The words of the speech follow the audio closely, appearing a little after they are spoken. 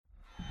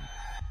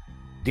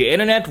The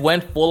internet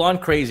went full-on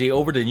crazy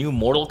over the new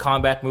Mortal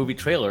Kombat movie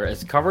trailer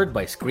as covered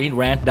by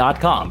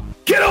ScreenRant.com.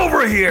 Get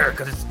over here,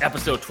 because it's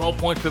episode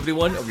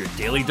 12.51 of your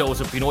daily dose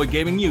of Pinoy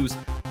gaming news.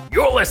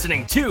 You're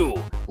listening to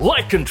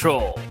Light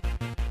Control.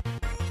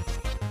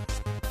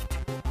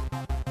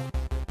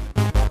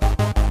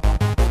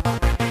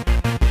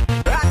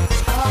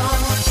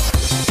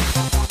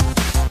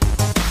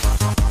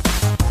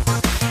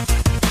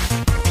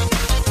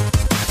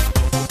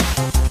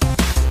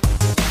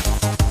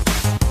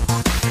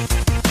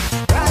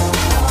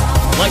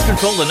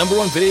 Control, the number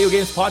one video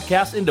games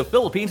podcast in the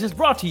Philippines, is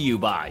brought to you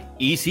by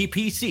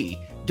ECPC.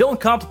 Don't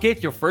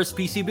complicate your first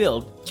PC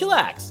build.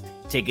 Chillax.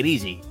 Take it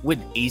easy with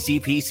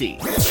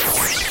ECPC.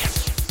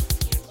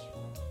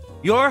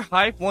 Your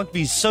hype won't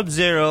be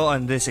sub-zero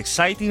on this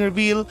exciting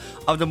reveal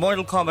of the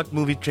Mortal Kombat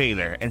movie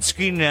trailer, and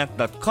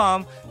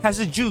ScreenRant.com has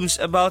the juice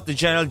about the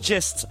general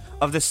gist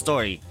of the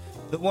story.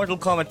 The Mortal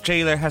Kombat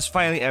trailer has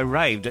finally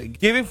arrived,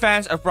 giving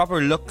fans a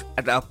proper look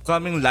at the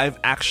upcoming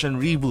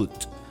live-action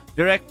reboot.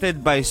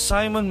 Directed by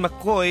Simon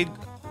McCoy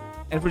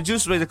and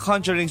produced by The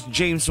Conjuring's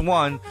James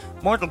Wan,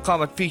 Mortal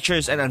Kombat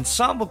features an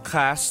ensemble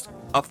cast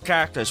of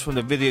characters from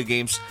the video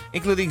games,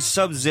 including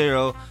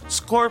Sub-Zero,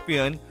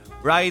 Scorpion,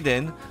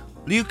 Raiden,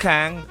 Liu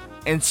Kang,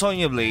 and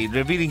Sonya Blade,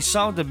 revealing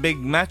some of the big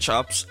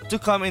matchups to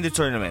come in the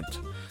tournament.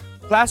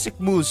 Classic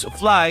moves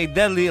fly,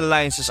 deadly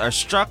alliances are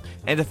struck,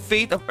 and the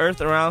fate of Earth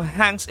around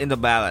hangs in the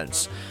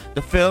balance.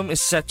 The film is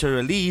set to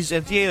release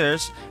in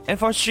theaters and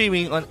for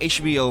streaming on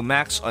HBO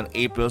Max on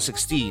April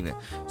 16.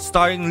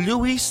 Starring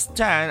Louis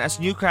Tan as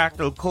new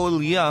character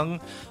Cole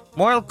Young,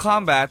 Mortal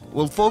Kombat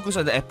will focus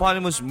on the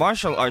eponymous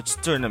martial arts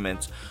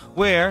tournament,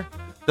 where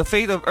the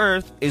fate of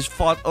Earth is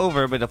fought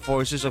over by the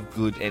forces of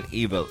good and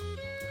evil.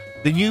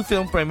 The new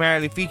film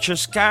primarily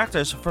features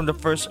characters from the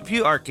first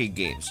few arcade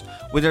games,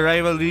 with the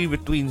rivalry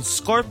between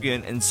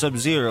Scorpion and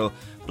Sub-Zero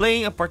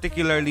playing a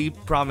particularly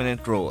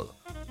prominent role.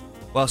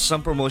 While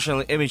some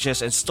promotional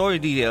images and story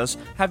details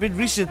have been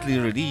recently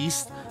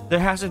released, there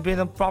hasn't been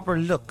a proper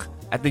look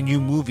at the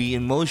new movie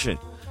in motion.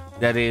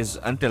 That is,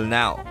 until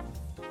now.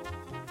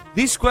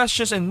 These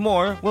questions and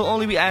more will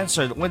only be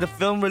answered when the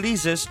film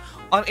releases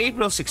on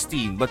April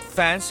 16, but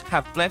fans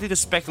have plenty to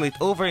speculate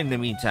over in the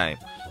meantime.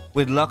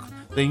 With luck,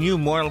 the new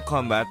Mortal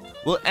Kombat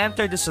will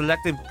enter the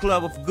selective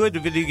club of good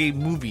video game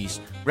movies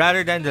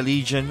rather than the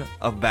legion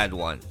of bad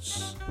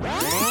ones.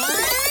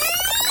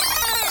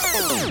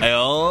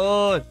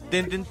 Ayun!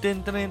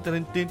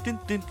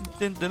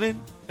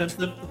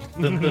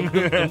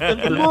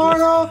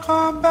 Mortal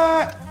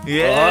Kombat!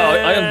 Yeah!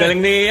 Ay,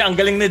 ang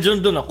galing ni Jun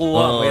dun.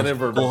 Nakuha, may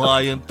reverb.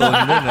 Kuha yung tone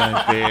nun,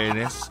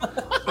 fairness.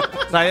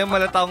 Sayang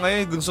malataw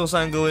ngayon, gusto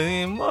saan gawin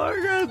ni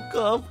Mortal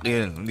Kombat.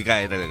 Yun, hindi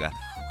kaya talaga.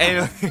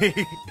 Anyway.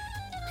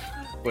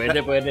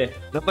 Pwede.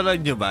 Napanood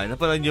nyo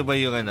ba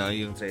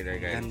yung trailer,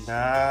 guys?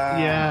 Ganda.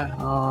 Yeah.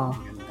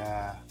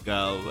 Ganda.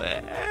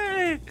 Gawin.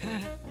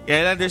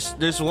 Yeah,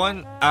 there's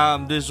one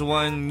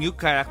new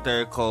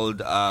character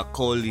called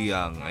Cole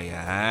Young.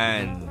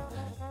 Ayan.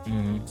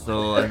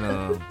 So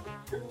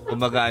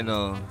kumbaga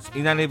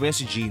inanay ba yan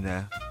si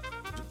Gina?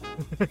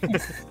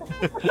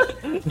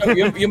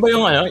 Yung ba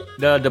yung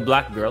the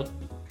black girl?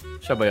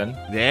 Siya ba yun?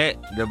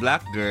 The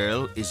black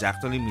girl is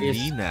actually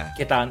Melina.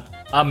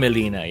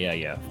 Melina,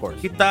 yeah, of course.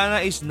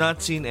 Kitana is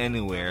not seen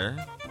anywhere.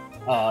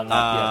 Not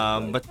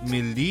yet. But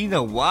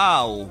Melina,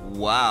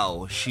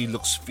 wow, she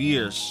looks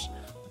fierce.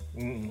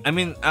 I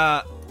mean,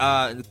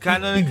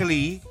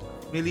 canonically,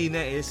 Melina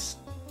is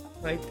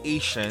quite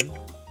Asian,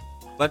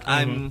 but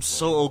I'm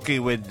so okay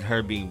with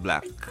her being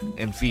black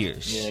and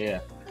fierce. Yeah.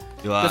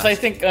 Diba? Because I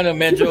think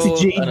medyo Si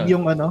Jade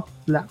yung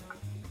black.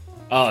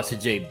 Si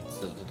Jade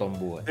sa totoong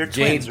buhay. They're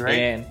Jade twins,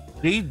 right?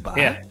 Jade ba?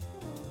 Yeah.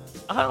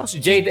 Akala ko si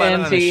Jade Jade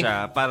parang and si- siya,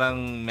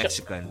 parang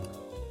Mexican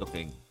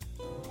looking.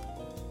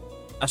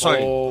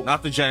 Sorry,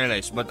 not to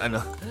generalize, but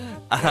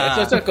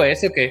It's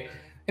okay.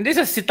 Hindi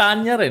si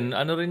Tanya rin.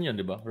 Ano rin yun,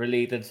 di ba?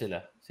 Related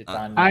sila. Si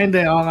Tanya.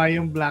 Hindi. Nga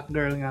yung black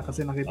girl nga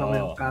kasi nakita ko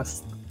yung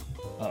cast.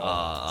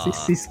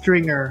 Si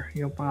Stringer,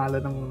 yung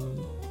pangalan ng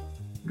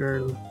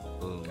girl.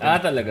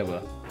 Talaga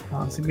ba?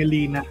 Si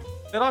Melina.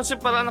 Pero kasi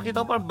parang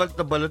nakita ko parang balot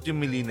na balot yung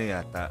Melina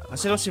yata.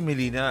 Kasi si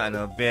Melina,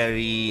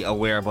 very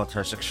aware about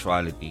her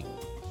sexuality.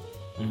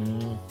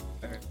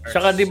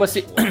 Saka di ba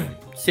si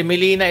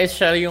Melina is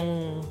siya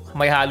yung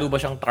may halo ba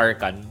siyang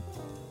Tarkan?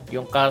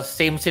 Yung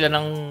same sila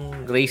ng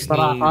race ni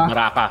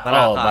Baraka.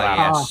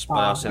 Baraka. Yes,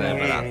 parang sila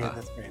yung Baraka.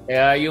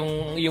 Kaya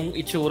yung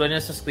itsura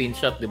niya sa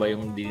screenshot, di ba?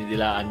 Yung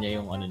dinidilaan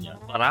niya yung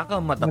niya. Baraka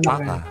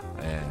matapaka.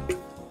 Ayan.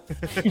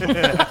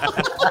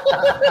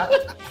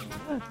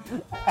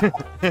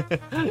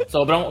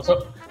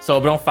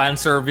 sobrang fan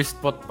service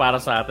po para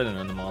sa atin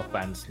ng mga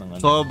fans ng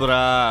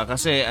Sobra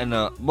kasi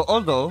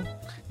although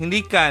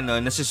hindi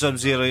canon na si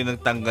Sub-Zero yung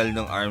nagtanggal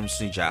ng arms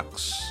ni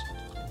Jax.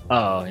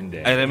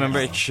 Hindi. I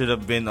remember it should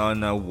have been on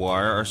a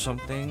war or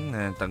something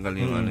na tanggal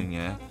yung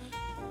niya.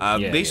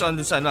 Based on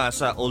this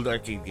sa old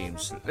arcade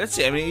games. Let's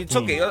see, I mean it's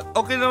okay.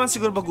 Okay naman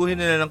siguro baguhin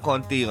nila ng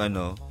konti yung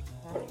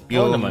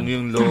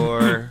yung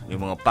lore,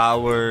 yung mga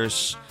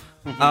powers.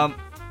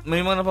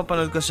 may mga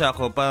napapanood kasi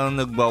ako, parang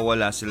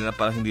nagbawala sila na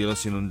parang hindi rin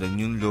sinundan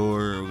yung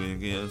lore.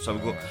 Ganyan.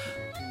 Sabi ko,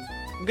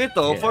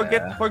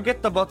 forget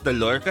about the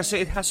lore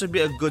kasi it has to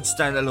be a good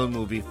standalone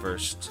movie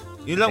first.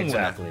 Yun lang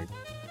exactly.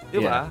 Muna.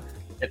 Diba? Yeah.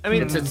 I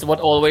mean, it's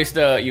what always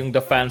the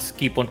fans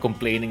keep on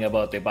complaining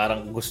about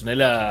Parang gusto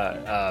nila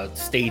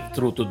stay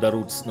true to the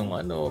roots nung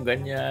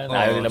ganyan.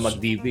 Ayaw nila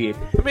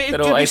mag-deviate.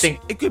 Pero I think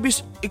it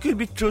could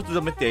be true to the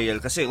material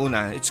kasi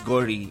una, it's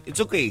gory. It's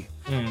okay.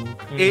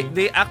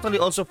 They actually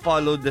also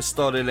followed the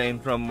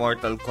storyline from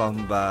Mortal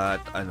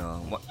Kombat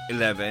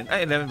 11.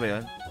 11 ba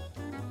 'yon?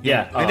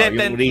 Yeah.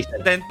 Yung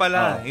 10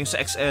 pala, yung sa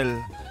XL.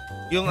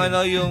 Yung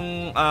yung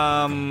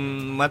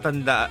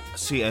matanda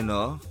si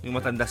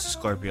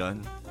Scorpion.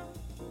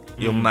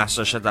 Yung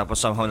master siya tapos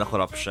somehow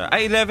na-corrupt siya.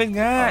 11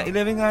 nga!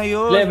 11 nga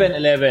yun!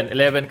 11.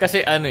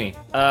 Kasi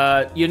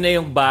yun na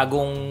yung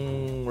bagong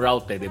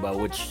route di ba?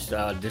 Which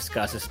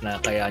discusses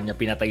na kaya niya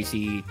pinatay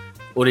si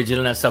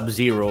original na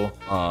Sub-Zero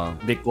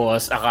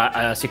because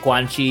si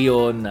Quan Chi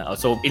yun.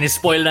 So,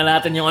 in-spoil na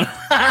natin yung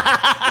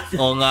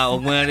Oo nga,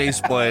 huwag mo na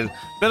i-spoil.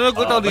 Pero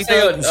nagkutaw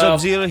dito,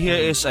 Sub-Zero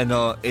here is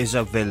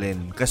a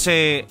villain.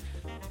 Kasi,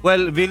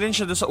 villain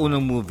siya doon sa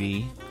unang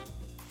movie.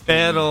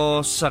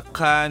 Pero sa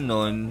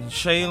canon,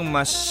 siya yung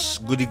mas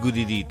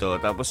goody-goody dito.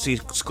 Tapos si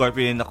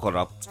Scorpion yung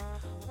na-corrupt.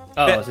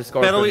 Si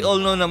Scorpion. Pero we all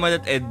know naman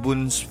that Ed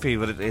Boon's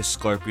favorite is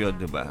Scorpion,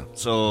 diba?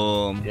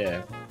 So,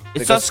 yeah.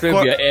 It's because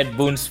trivia, Ed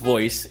Boon's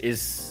voice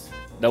is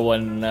the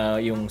one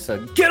yung sa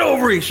Get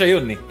Over It! Siya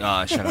yun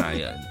siya nga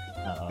yan.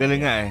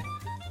 Galing nga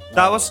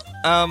Tapos,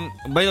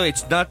 by the way,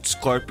 it's not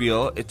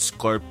Scorpio, it's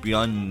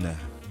Scorpion.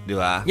 Di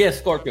ba?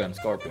 Yes, Scorpion.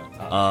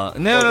 No.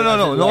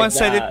 No one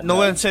said it. No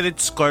one said it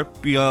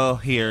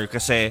Scorpio here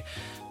kasi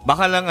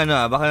baka lang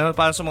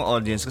para sa mga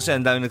audience kasi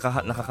ang dami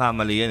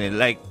nakakamali yan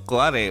Like,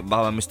 kuwari,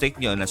 baka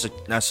ma-mistake nyo,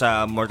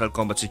 nasa Mortal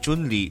Kombat si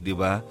Chun-Li, di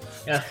ba?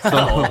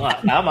 Oo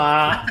nga.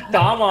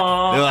 Tama.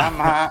 Diba?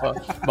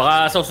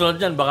 Baka sa susunod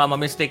dyan, baka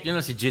ma-mistake nyo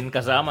na si Jin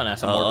kasama na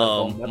sa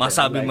Mortal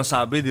Kombat.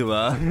 Masabi, di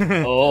ba?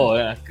 Oo.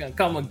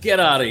 Come on,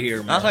 get out of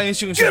here, man. Kaya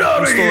yung story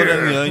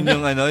yun,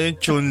 yung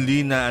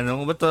Chun-Li na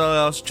ba't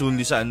talaga si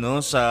Chun-Li sa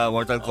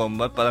Mortal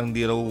Kombat, parang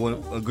di raw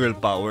girl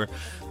power.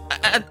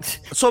 At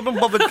sobrang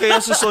babad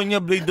kaya sa Sonya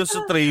Blade doon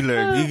sa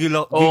trailer. Gigil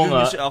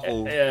kasi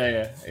ako.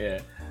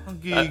 Yeah. Ang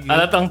gigil.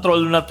 Alatang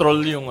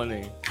troll yung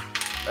I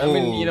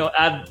mean,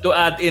 to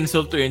add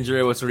insult to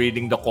injury, I was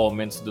reading the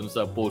comments dun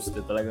sa post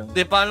talagang.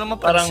 Hindi, paano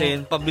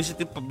mapansin?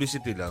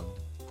 Publicity lang.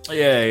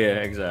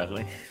 Yeah,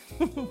 exactly.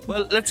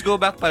 Well, let's go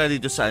back para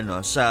dito sa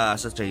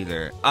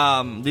trailer.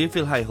 Do you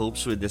feel high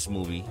hopes with this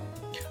movie?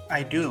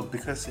 I do,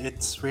 because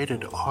it's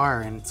rated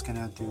R and it's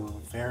gonna do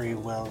very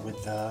well with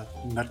the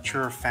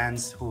mature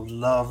fans who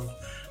love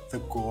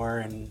the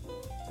gore and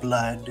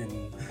blood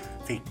and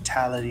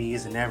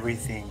fatalities and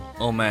everything.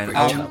 Oh man,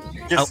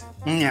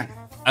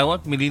 I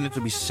want Mileena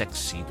to be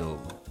sexy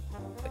though,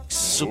 like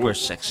super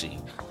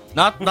sexy.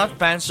 Not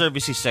fan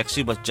servicey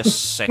sexy, but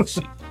just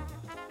sexy.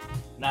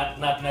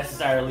 Not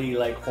necessarily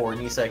like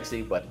horny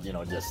sexy, but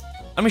just.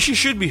 I mean, she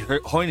should be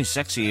horny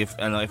sexy if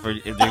they're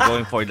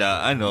going for the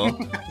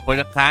for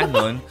the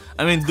canon.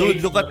 I mean,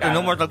 dude, look at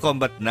Mortal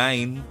Kombat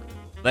 9.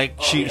 Like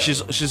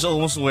she's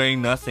almost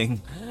wearing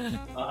nothing.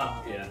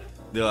 Yeah.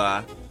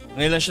 Diba?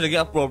 Ngayon lang siya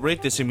naging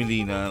appropriate si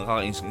Mileena.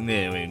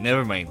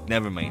 Never mind.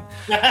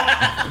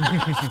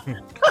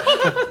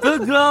 Pero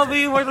grabe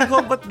yung Mortal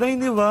Kombat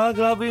 9, diba?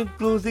 Grabe yung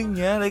clothing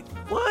niya. Like,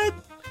 what?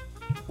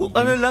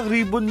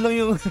 Ribbon lang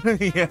yung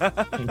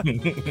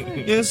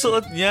yung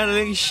suot niya,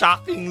 like,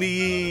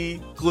 shockingly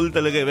cool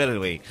talaga. But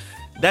anyway,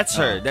 that's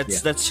her.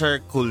 That's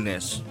her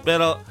coolness.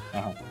 Pero,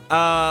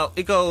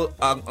 ikaw,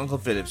 Uncle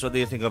Phillips, what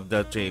do you think of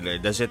the trailer?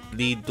 Does it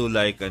lead to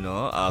like,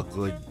 a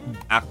good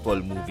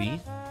actual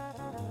movie?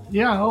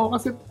 Yeah,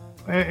 kasi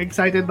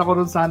excited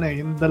ako dun sana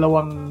yung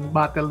dalawang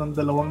battle ng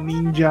dalawang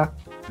ninja.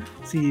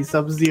 Si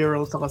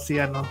Sub-Zero saka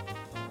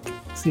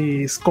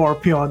si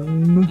Scorpion.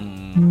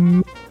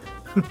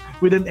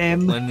 With an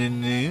N.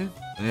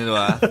 Ano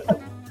ba?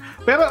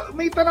 Pero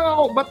may tanong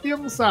ako, ba't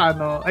yung sa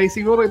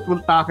siguro it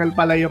will tackle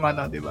pala yung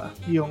di ba?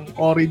 Yung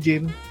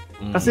origin.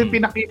 Kasi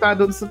pinakita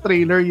doon sa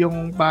trailer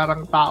yung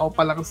parang tao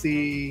pa lang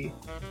si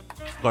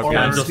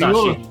Anzo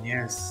Sashi.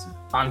 Yes.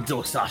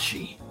 Anzo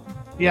Sashi.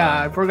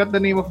 Yeah, I forgot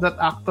the name of that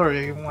actor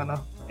yung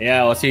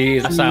Yeah, si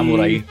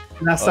Samurai.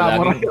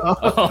 Samurai.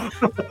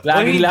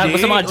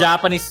 Laging sa mga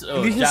Japanese.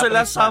 Hindi siya sa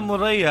Last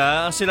Samurai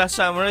Si Last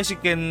Samurai si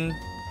Ken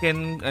He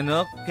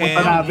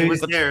was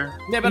there.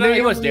 Yeah, but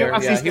he was there.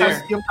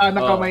 Yung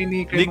kamay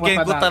ni Ken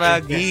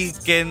Watanabe.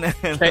 Ken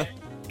Kutaragi.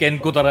 Ken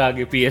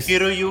Kutaragi, PS.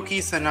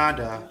 Hiroyuki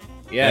Sanada.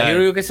 Yeah,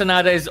 Hiroyuki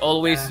Sanada is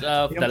always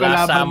The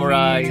Last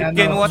Samurai.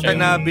 Ken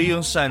Watanabe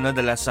yung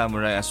The Last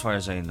Samurai as far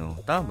as I know.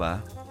 Tama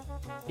ba?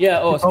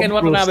 Yeah, Ken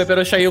Watanabe,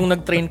 pero siya yung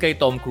nag-train kay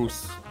Tom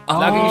Cruise.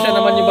 Laging siya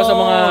naman yung ba sa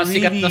mga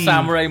sikat na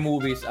samurai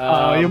movies.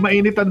 Yung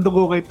mainit ang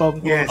dugo kay Tom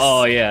Cruise. Yes.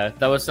 Oh, yeah.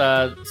 Tapos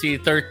si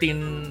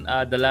 13,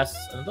 The Last,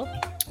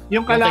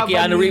 Yung kalaban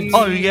Keanu Reeves.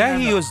 Oh,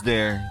 yeah, he was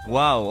there.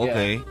 Wow,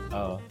 okay.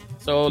 Yeah.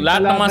 So,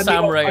 lahat ng mga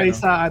samurai.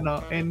 Sa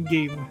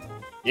Endgame.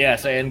 Yeah,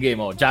 sa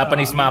Endgame.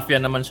 Japanese mafia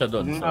naman siya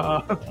doon.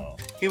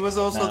 He was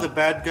also the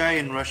bad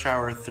guy in Rush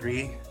Hour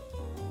 3.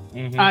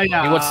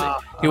 Yeah.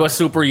 He was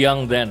super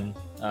young then.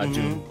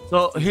 June.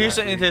 So here's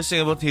an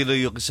interesting about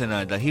Hiroyuki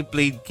Sanada. He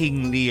played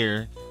King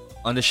Lear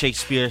on the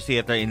Shakespeare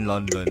Theatre in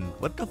London.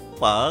 What the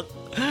fuck?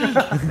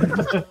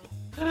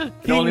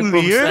 King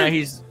Lear?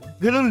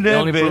 Ganun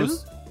level?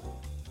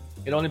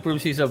 It only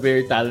proves he's a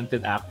very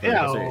talented actor.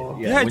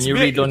 Yeah, when you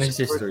read on his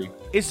history.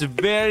 It's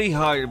very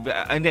hard.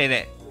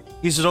 Hindi.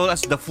 His role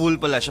as the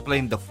Fool pala. Siya pala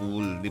yung the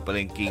Fool. Di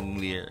pala yung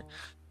King Lear.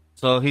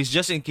 So, he's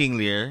just in King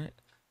Lear.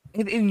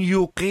 And in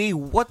UK,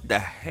 what the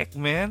heck,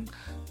 man?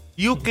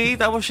 UK,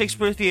 tapos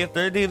Shakespeare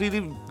Theatre, they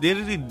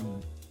really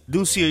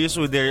do serious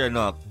with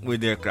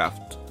their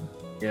craft.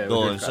 Yeah,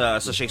 doon sa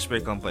Shakespeare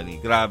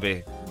Company.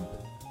 Grabe.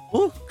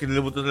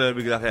 Kinalimutan talaga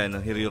bigla kay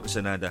Hiroyuki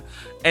Sanada.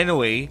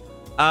 Anyway,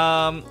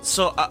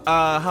 so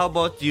how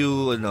about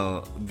you,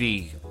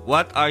 V?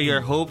 What are your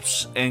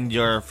hopes and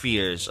your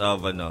fears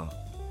of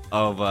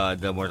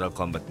the Mortal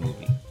Kombat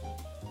movie?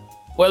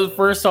 Well,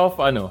 first off,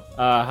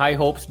 high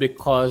hopes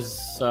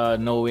because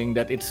knowing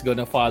that it's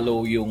gonna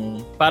follow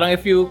yung parang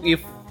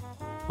if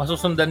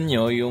masusundan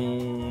nyo yung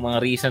mga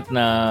recent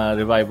na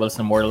revivals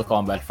ng Mortal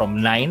Kombat from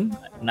 9,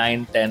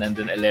 10, and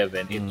then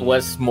 11, it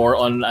was more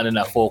on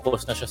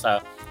focus na siya sa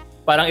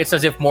parang it's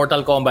as if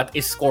Mortal Kombat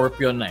is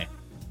Scorpion na eh.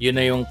 Yun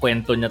na yung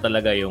kwento niya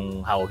talaga,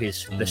 yung how the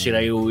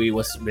Shirayui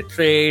was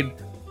betrayed,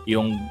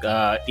 yung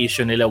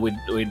issue nila with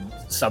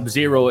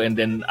Sub-Zero, and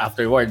then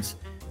afterwards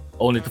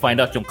only to find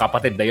out yung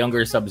kapatid, the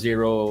younger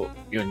Sub-Zero,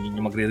 yun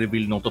yung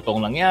magre-reveal nung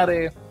totoong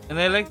nangyari. And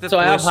I like the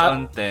twist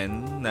on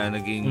 10 na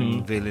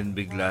naging villain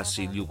bigla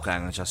si Liu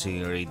Kang at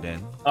si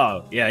Raiden.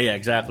 Oh, yeah,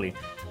 exactly.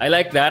 I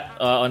like that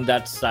on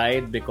that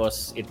side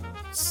because it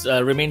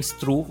remains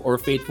true or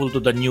faithful to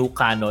the new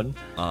canon.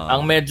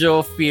 Ang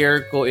medyo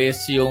fear ko is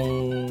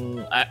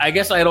yung I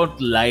guess I don't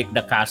like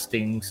the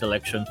casting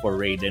selection for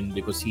Raiden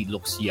because he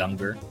looks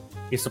younger.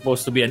 He's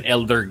supposed to be an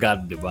elder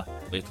god, diba?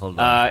 Wait, hold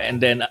on.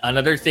 And then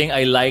another thing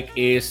I like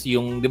is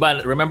yung,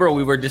 diba, remember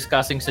we were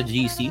discussing sa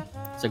GC,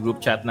 sa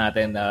group chat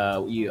natin,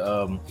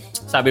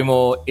 sabi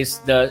mo, is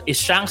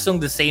Shang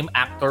Tsung the same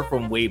actor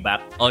from way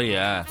back? Oh,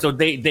 yeah. So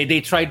they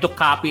tried to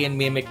copy and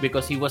mimic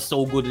because he was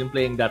so good in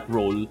playing that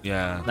role.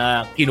 Yeah.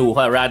 Na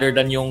kinuha rather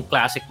than yung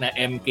classic na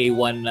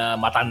MK1 na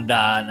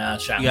matanda na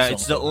Shang Tsung. Yeah,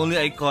 it's the only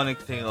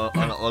iconic thing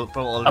from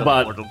all the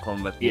Mortal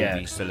Kombat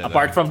movies talaga.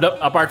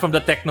 Apart from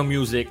the techno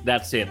music,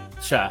 that's it.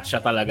 Siya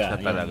talaga.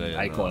 Siya talaga yun,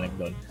 iconic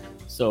doon.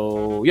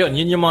 So, yun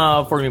yung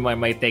mga, for me,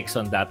 my takes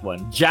on that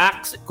one.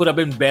 Jax could have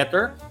been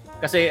better.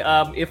 Kasi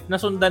if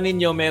nasundan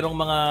ninyo, merong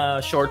mga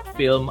short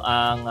film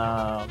ang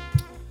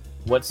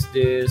what's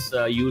this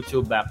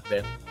YouTube back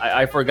then?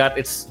 I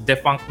forgot, it's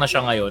defunct na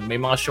siya ngayon. May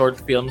mga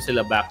short film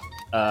sila back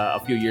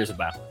a few years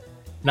back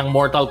ng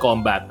Mortal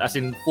Kombat. As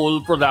in full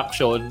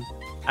production.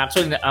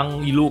 Actually, ang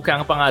Liu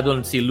Kang pa nga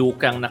doon, si Liu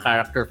Kang na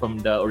character from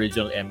the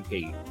original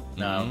MK.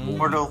 Na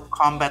Mortal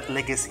Kombat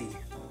Legacy.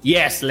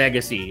 Yes,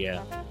 Legacy,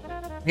 yeah.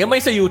 Yung may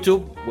sa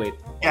YouTube? Wait.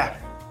 Yeah.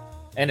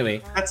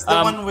 Anyway. That's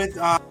the one with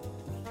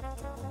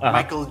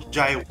Michael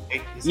Jai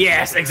White.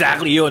 Yes,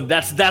 exactly yun.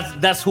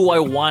 That's who I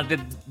wanted.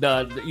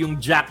 Yung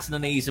Jax na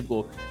naisip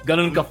ko,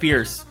 ganun ka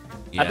fierce.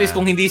 Yeah. At least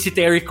kung hindi si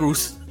Terry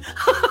Crews.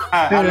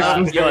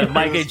 Yun,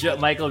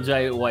 Michael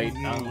Jai White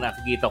ang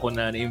nakikita ko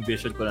na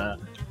envision ko na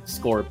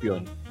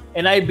Scorpion.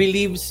 And I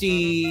believe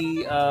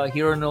si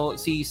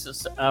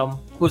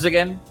who's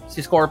again?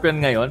 Si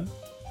Scorpion ngayon?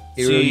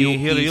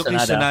 Hiroyuki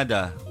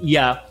Sanada.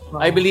 Yeah.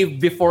 I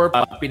believe before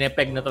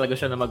pinepeg na talaga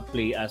siya na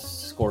mag-play as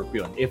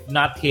Scorpion. If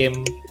not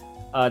him,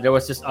 there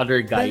was this other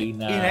guy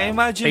na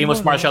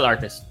famous martial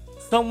artist.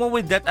 Someone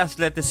with that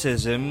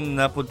athleticism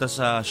na punta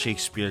sa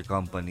Shakespeare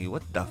Company.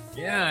 What the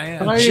Yeah.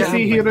 Kaya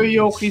si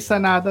Hiroyuki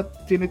Sanada,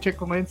 chinecheck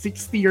ko ngayon,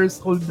 60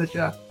 years old na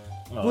siya.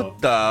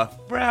 What the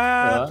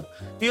crap?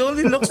 He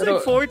only looks like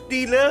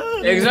 40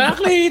 lang.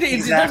 Exactly.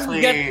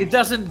 It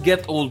doesn't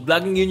get old.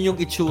 Laging yun yung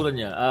itsura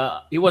niya.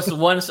 He was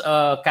once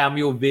a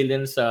cameo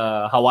villain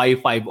sa Hawaii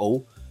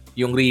 5-0,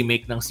 yung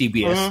remake ng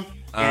CBS.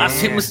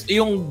 As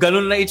yung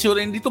ganun na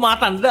itsura, hindi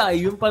tumatanda.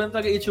 Yun pa rin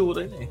talaga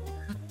itsura niya.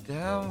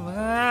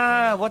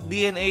 Tama. What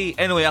DNA?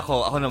 Anyway,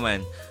 ako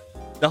naman.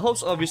 The hopes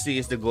obviously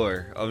is the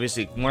gore.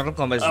 Obviously, Mortal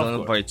Kombat is one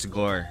of parts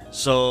gore.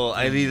 So,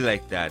 I really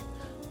like that.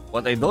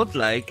 What I don't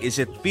like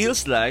is it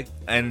feels like,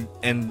 and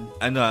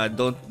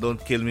don't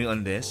kill me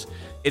on this,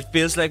 it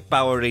feels like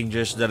Power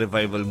Rangers, the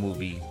revival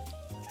movie.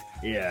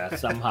 Yeah,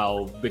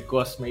 somehow,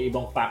 because may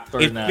ibang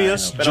factor It na...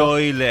 feels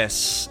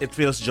joyless. It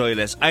feels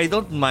joyless. I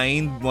don't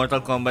mind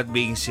Mortal Kombat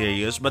being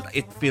serious, but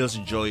it feels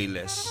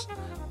joyless.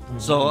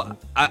 So,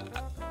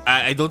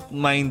 I don't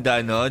mind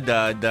the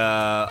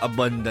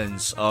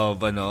abundance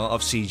of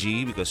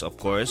CG because of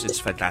course it's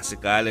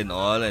fantastical and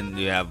all, and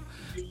you have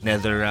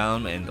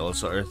Netherrealm and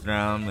also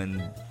Earthrealm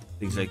and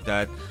things like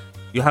that.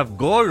 You have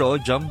Goro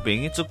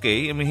jumping, it's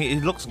okay. I mean,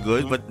 it looks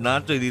good, but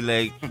not really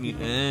like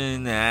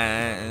and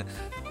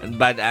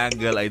bad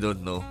angle, I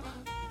don't know.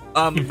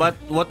 But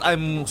what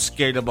I'm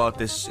scared about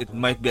is it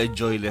might be a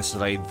joyless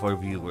ride for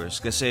viewers.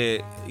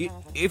 Kasi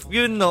if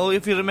you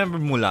remember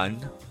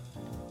Mulan,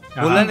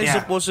 Mulan is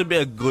supposed to be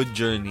a good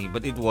journey,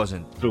 but it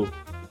wasn't. True.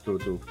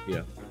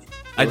 Yeah.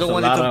 I don't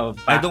want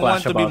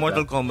to be about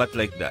Mortal Kombat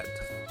like that.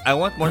 I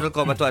want Mortal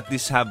Kombat to at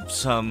least have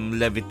some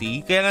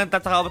levity. Kaya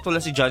nga tatakawat wala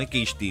si Johnny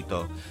Cage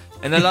dito.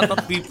 And a lot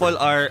of people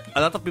are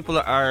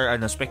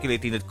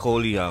speculating that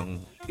Cole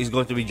Young is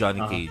going to be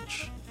Johnny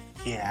Cage.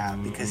 Yeah,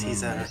 because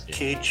he's a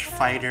cage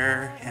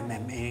fighter,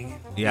 MMA.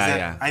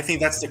 Yeah. I think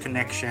that's the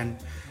connection.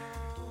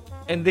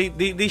 And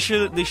they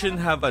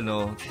shouldn't have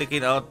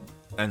taken out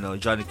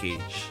Johnny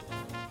Cage.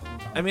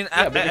 I mean,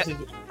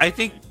 I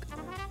think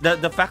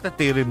the fact that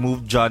they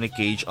removed Johnny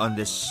Cage on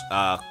this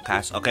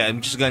cast. Okay,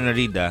 I'm just gonna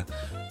read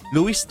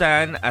Louis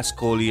Tan as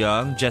Cole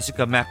Young,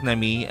 Jessica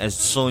McNamee as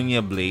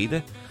Sonya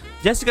Blade.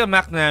 Jessica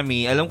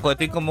McNamee, alam ko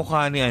ito yung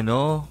kamukha ni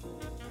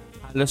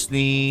halos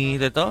ni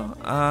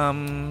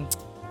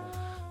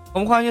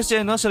kamukha niya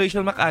si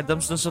Rachel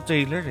McAdams dun sa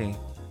trailer eh.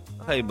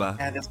 Kakaiba.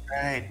 Yeah, that's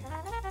right.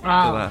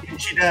 Diba?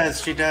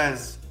 She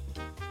does.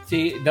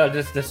 See,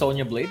 the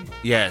Sonya Blade?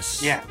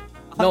 Yes. Yeah.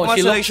 No, Kamukha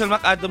she si looks... Rachel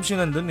McAdams yun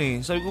nandun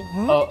eh. Sabi ko,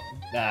 Oh,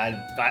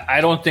 I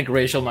don't think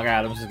Rachel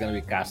McAdams is gonna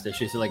be casted.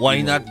 She's like...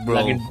 Why not,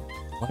 bro?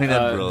 Why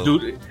not, bro?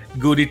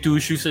 Goody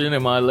two-shoes yun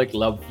yung mga like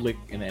love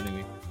flick in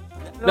anime.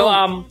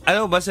 Alam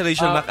mo ba si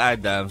Rachel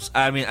McAdams?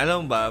 I mean,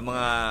 alam mo ba,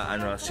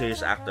 mga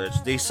serious actors,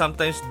 they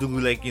sometimes do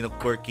like,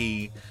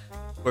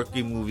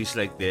 quirky movies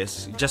like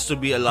this just to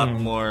be a lot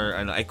more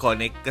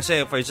iconic.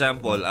 Kasi for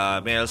example,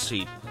 Meryl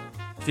Streep,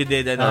 she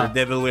did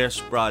Devil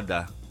Wears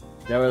Prada.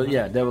 Devil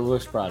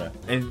Wears Prada.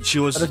 And she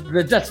was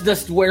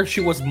that's where she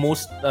was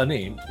most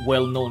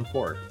well known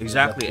for.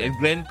 Exactly. And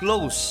Glenn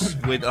Close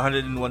with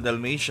 101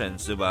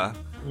 Dalmatians, 'di ba?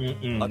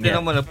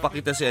 Tingnan mo,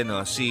 nagpakita si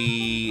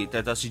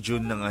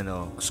June ng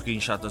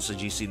screenshot sa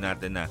GC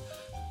natin na.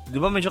 'Di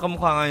ba medyo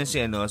kamukha nga si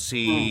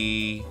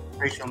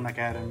Rachel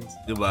McAdams.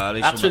 'Di ba?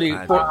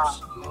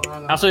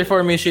 Actually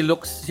for me she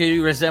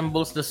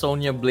resembles the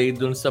Sonya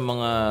Blade dun sa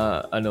mga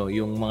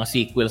yung mga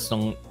sequels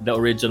ng the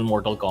original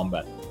Mortal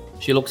Kombat.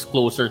 She looks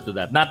closer to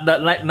that. Not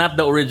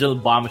the original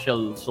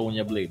bombshell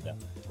Sonya Blade.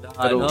 The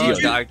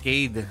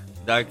arcade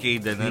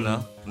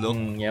look.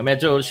 Yeah,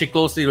 medyo she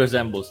closely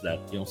resembles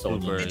that yung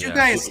Sonya. Did you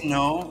guys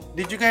know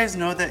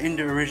that in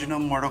the original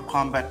Mortal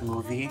Kombat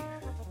movie,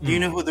 do you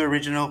know who the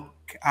original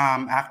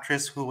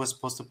actress who was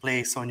supposed to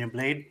play Sonya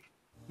Blade?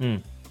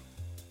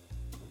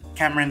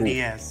 Cameron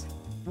Diaz.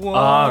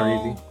 Wow.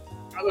 Really?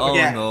 Oh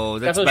Yeah. no,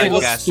 that's She bad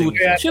looks casting.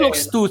 She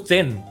looks too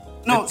thin.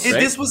 No, Right?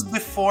 this was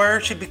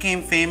before she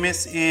became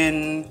famous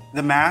in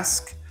The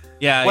Mask.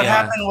 Yeah, What yeah.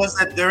 happened was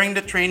that during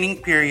the training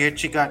period,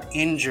 she got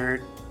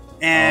injured.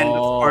 And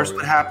of course,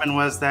 what happened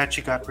was that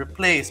she got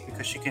replaced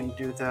because she can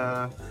do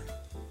the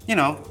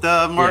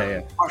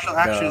martial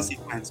action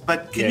sequence.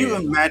 But can you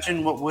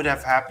imagine what would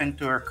have happened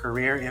to her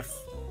career if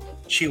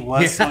she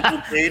was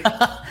Sonya Blade?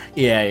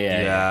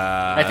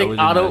 Yeah. I think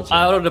out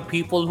of the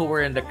people who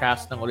were in the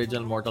cast ng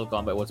original Mortal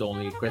Kombat was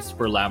only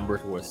Christopher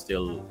Lambert who was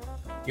still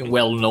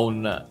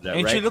well-known. And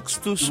right? she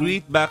looks too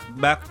sweet back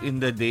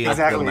in the day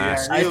Exactly, of The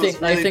Mask.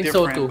 yeah. I think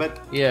so too.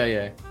 But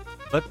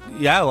But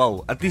yeah,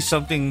 wow. At least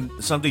something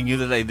new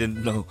that I didn't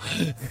know.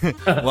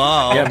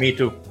 Wow. Yeah, me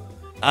too.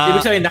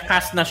 Ibig sabihin,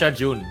 nakast na siya,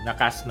 June.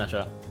 Nakast na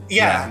siya.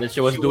 yeah, That she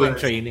was doing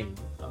training.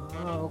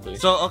 Okay.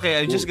 So, okay,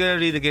 I'm just gonna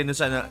read again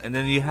this, and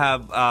then you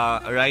have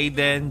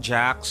Raiden,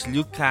 Jax,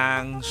 Liu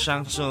Kang,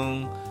 Shang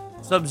Tsung,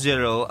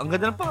 Sub-Zero. Ang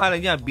ganda ng pangalan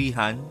niya,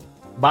 Bihan.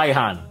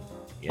 Baihan.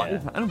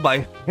 Yeah. Ano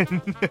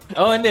Bihan?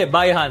 Oh, hindi.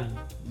 Baihan.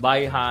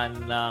 Baihan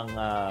ng,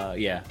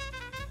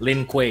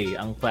 Lin Kuei,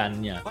 ang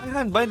fan niya.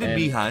 Bihan ba? Hindi And-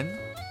 Bihan?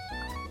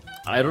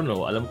 I don't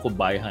know. Alam ko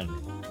Baihan.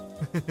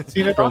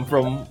 Sino to?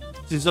 From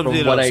Si From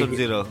Sub-Zero. what I-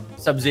 Sub-Zero.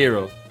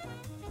 Sub-Zero.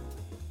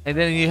 And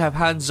then you have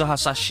Hanzo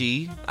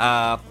Hasashi,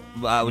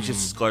 which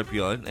is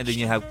Scorpion. And then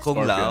you have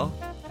Kung Lao.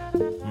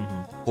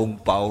 Kung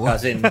Pao.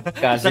 Cousin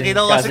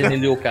Nakita ko kasi- ni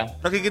Liu Kang.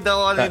 Nakikita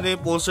ko kanina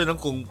yung poster ng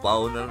Kung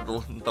Pao na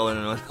tawa na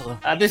naman ako.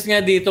 At least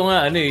nga dito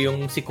nga,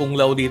 yung si Kung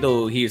Lao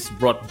dito, he's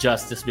brought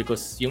justice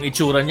because yung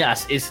itsura niya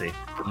as is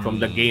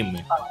from the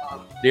game.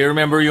 Do you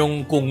remember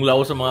yung Kung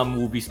Lao sa mga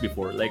movies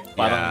before? Like,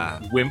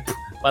 parang wimp.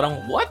 Parang,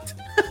 what?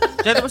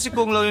 Kaya naman si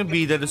Kung Lao yung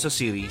bida doon sa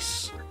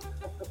series.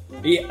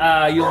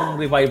 Yung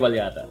revival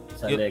yata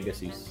sa Yung-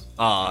 Legacies.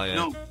 Yeah.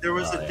 no, there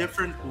was a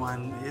different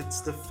one. It's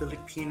the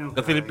Filipino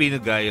The guy. Filipino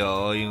guy,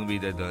 yung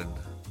bida doon.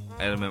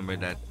 I remember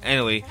that.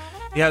 Anyway,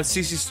 you have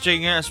Sissy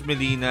Stringer as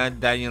Melina,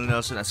 Daniel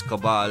Nelson as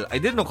Cabal. I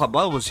didn't know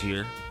Cabal was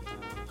here.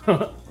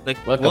 Like,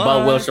 Well,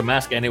 Cabal what? wears a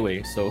mask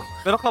anyway, so...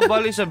 Pero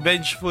Cabal is a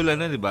vengeful,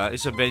 di ba?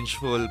 Is a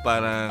vengeful,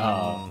 parang...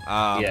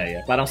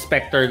 yeah. Parang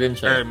Spectre din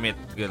siya. Hermit,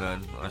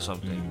 ganun, or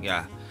something.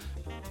 Yeah.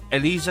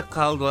 Eliza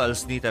Caldwell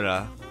as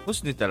Nitara.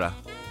 Who's Nitara?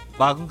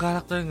 Bagong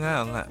character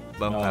nga.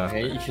 Bagong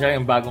character. Siya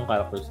yung bagong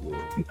character siguro.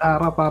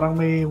 Tara, parang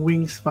may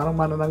wings, parang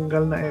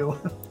manananggal na ewan.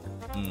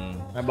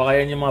 Baka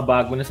yan yung mga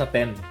bago na sa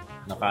 10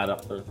 na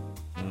character.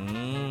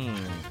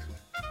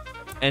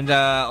 And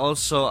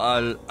also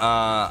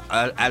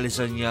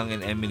Allison Young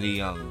and Emily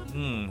Young.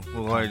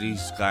 Who are these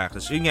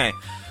characters? Yun nga.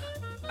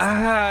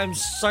 I'm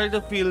starting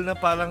to feel na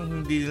parang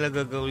hindi nila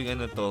gagawin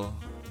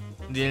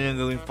hindi nila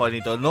gagawin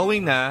funny to.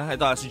 Knowing na,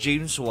 ito si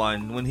James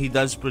Wan, when he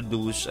does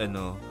produce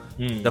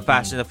the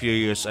Fast and the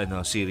Furious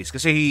series.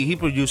 Kasi he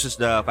produces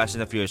the Fast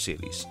and the Furious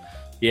series.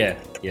 Yeah.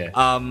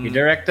 He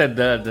directed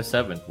the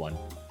 7th one.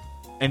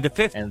 And the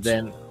 5th. And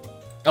then,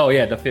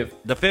 the 5th.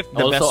 The 5th,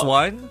 the also, best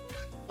one.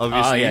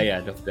 Obviously.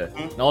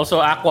 And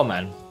also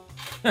Aquaman.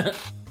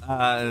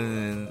 I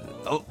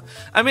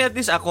mean, at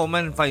least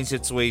Aquaman finds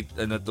its way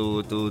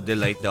to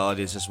delight the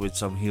audiences with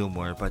some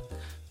humor. But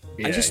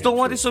I just don't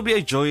want this to be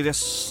a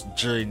joyless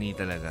journey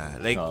talaga.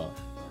 Like,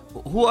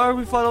 who are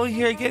we following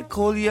here again?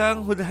 Cole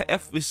Young? Who the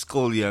F is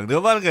Cole Young? Di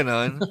ba parang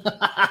ganon?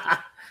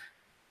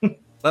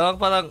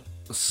 parang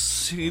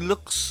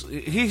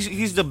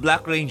he's the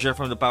Black Ranger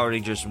from the Power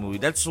Rangers movie.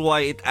 That's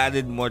why it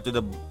added more to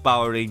the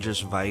Power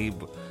Rangers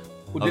vibe.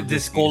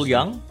 This Cole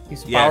Young?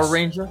 He's Power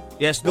Ranger?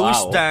 Yes, Louis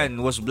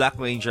Stan was Black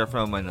Ranger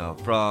from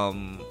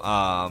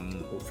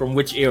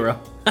which era?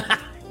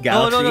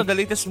 Galaxy? No, the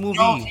latest movie.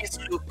 No, he's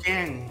Liu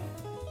Kang.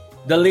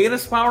 The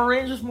latest Power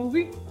Rangers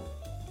movie?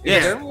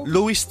 Yes,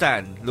 Louis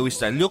Stan.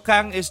 Liu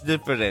Kang is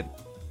different.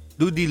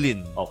 Dudy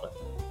Lin.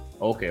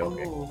 Okay.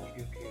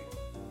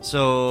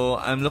 So,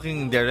 I'm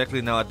looking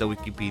directly now at the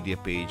Wikipedia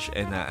page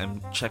and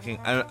I'm checking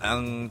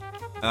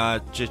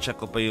check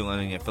ko pa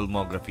yung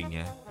filmography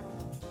niya.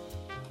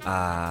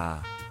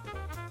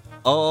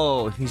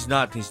 He's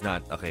not.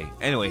 Okay.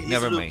 Anyway,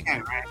 never mind.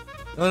 Kang, right?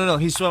 No.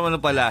 He's from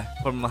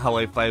from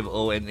Hawaii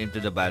 5-0 and Into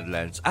the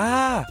Badlands.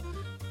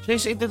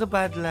 He's Into the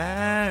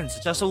Badlands.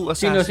 So,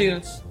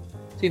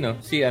 Sino?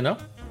 Si ano?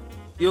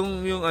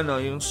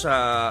 Yung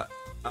sa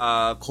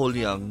Cole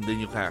Young, the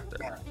new character.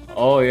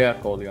 Oh yeah,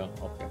 Cole Young.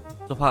 Okay.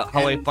 So,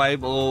 Hawaii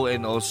 5-0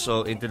 and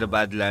also Into the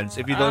Badlands.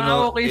 If you don't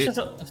know... Okay.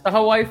 Sa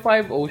Hawaii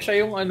 5-0,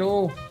 siya yung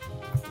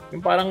yung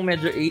parang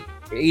medyo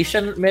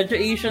Asian.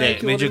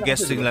 Medyo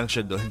guesting lang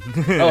siya doon.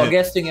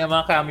 Guesting yung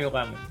mga cameo.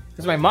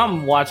 Because my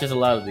mom watches a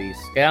lot of these.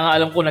 Kaya nga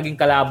alam ko naging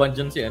kalaban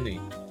dyan si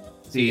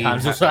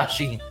Hanzo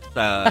Sashi.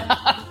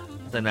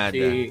 Sanada.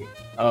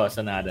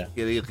 Sanada.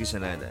 Hiroyuki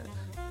Sanada.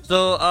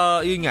 So,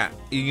 yun nga.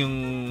 Yun yung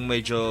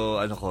medyo,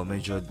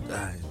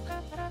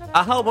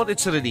 how about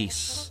its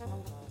release?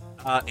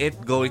 It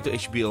going to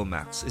HBO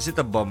Max. Is it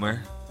a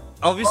bummer?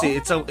 Obviously,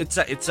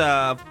 it's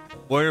a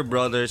Warner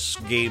Brothers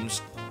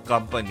Games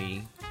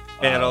company.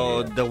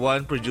 Pero the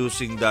one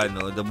producing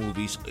the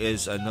movies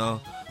is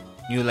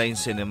New Line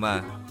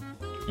Cinema.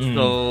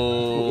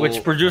 So,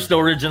 which produced the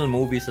original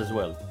movies as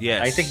well.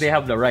 Yes. I think they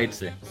have the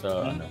rights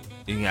So,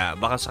 yun nga,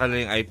 baka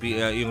sakala yung IP,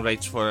 yung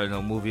rights for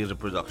movie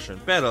reproduction.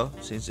 Pero,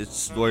 since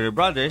it's Warner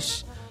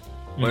Brothers,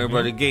 Warner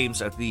Brothers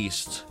Games at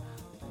least,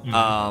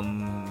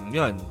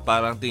 yun,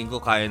 parang tingin ko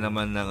kaya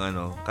naman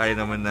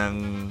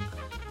ng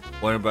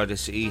Warner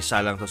Brothers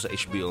isalang to sa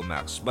HBO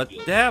Max. But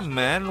damn,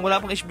 man,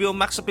 wala pang HBO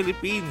Max sa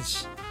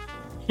Philippines.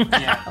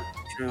 Yeah,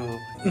 true.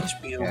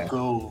 HBO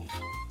Go.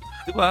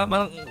 Diba?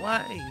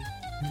 Why?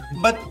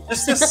 But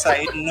just a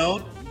side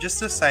note,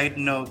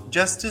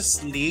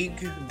 Justice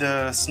League,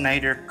 the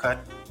Snyder Cut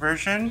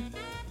version,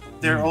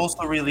 they're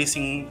also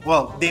releasing,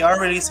 they are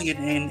releasing it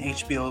in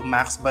HBO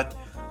Max, but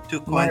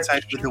to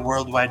coincide with the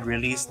worldwide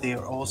release, they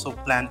also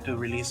plan to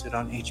release it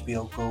on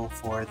HBO Go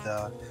for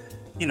the,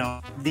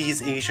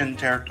 these Asian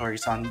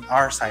territories on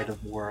our side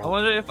of the world. I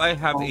wonder if I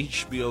have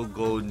HBO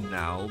Go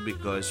now,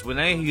 because when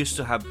I used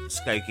to have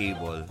Sky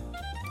Cable,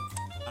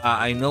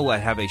 I know I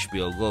have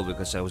HBO Go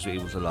because I was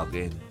able to log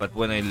in. But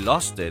when I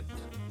lost it,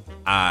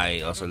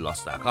 I also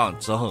lost the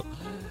account. So,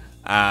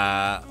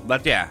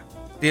 but yeah,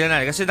 tingnan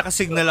natin. Kasi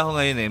nakasignal ako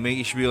ngayon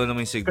May HBO na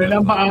may signal.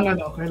 Kailan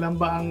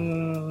ba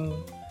ang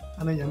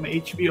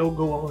may HBO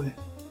Go ako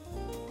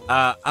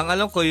Ang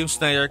alam ko yung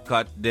Snyder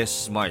Cut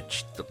this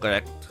March,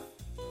 correct?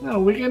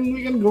 No, we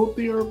can go to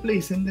your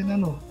place and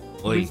then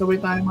sabay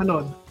tayo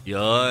manood.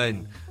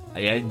 Yun.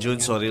 Ayan, June,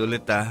 sorry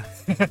ulit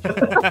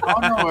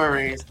no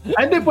worries.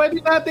 Hindi, pwede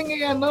natin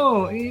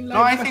No,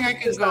 I think I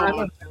can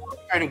go.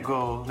 Try to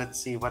go. Let's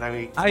see what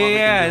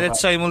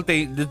let's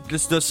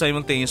do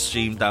simultaneous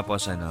stream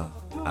tapos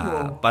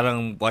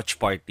parang watch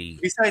party.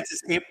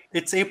 Besides,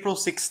 it's April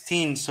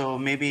 16, so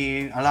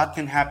maybe a lot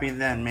can happen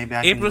then. Maybe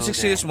I April can go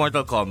 16 there. is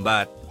Mortal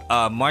Kombat.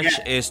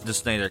 March is the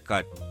Snyder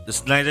Cut. The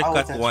Snyder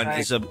Cut one right.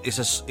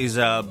 is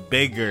a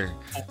bigger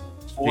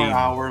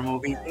 4-hour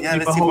movie. Yeah,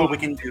 let's see what we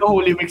can do.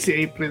 Holy Week si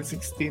April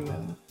 16.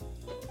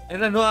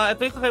 And ito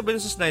yung kakaiba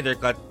sa Snyder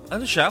Cut.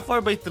 Siya?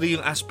 4x3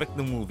 yung aspect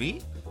ng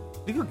movie?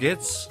 Hindi ko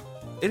gets.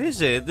 It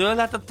is Diba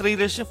lahat ng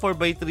trailers niya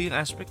 4x3 yung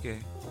aspect I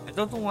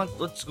don't know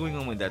what's going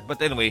on with that. But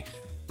anyway,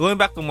 going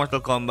back to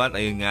Mortal Kombat,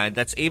 ayun nga,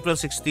 that's April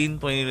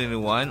 16,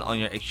 2021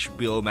 on your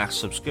HBO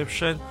Max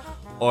subscription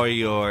or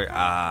your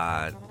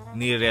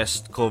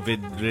nearest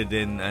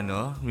COVID-ridden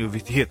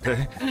movie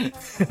theater.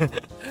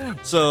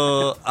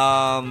 So,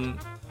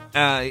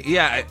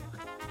 yeah,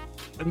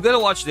 I'm gonna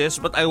watch this,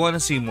 but I want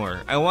to see more.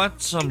 I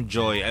want some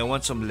joy. I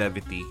want some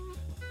levity,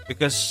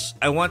 because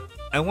I want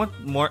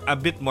a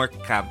bit more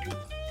camp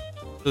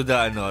to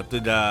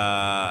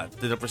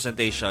the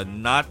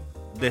presentation, not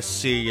this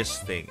serious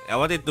thing. I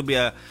want it to be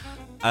a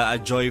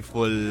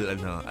joyful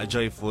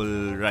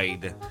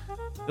ride.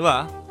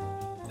 Diba?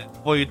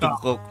 For you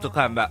to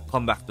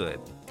come back to it.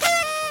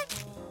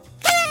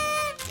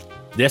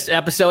 This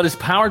episode is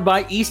powered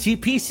by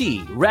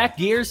ECPC, Rack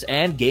Gears,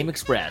 and Game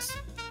Express.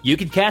 You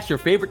can catch your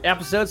favorite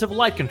episodes of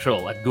Light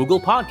Control at Google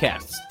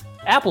Podcasts,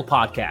 Apple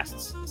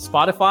Podcasts,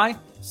 Spotify,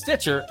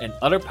 Stitcher, and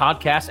other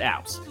podcast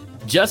apps.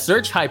 Just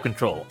search Hype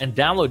Control and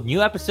download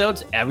new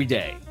episodes every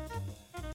day.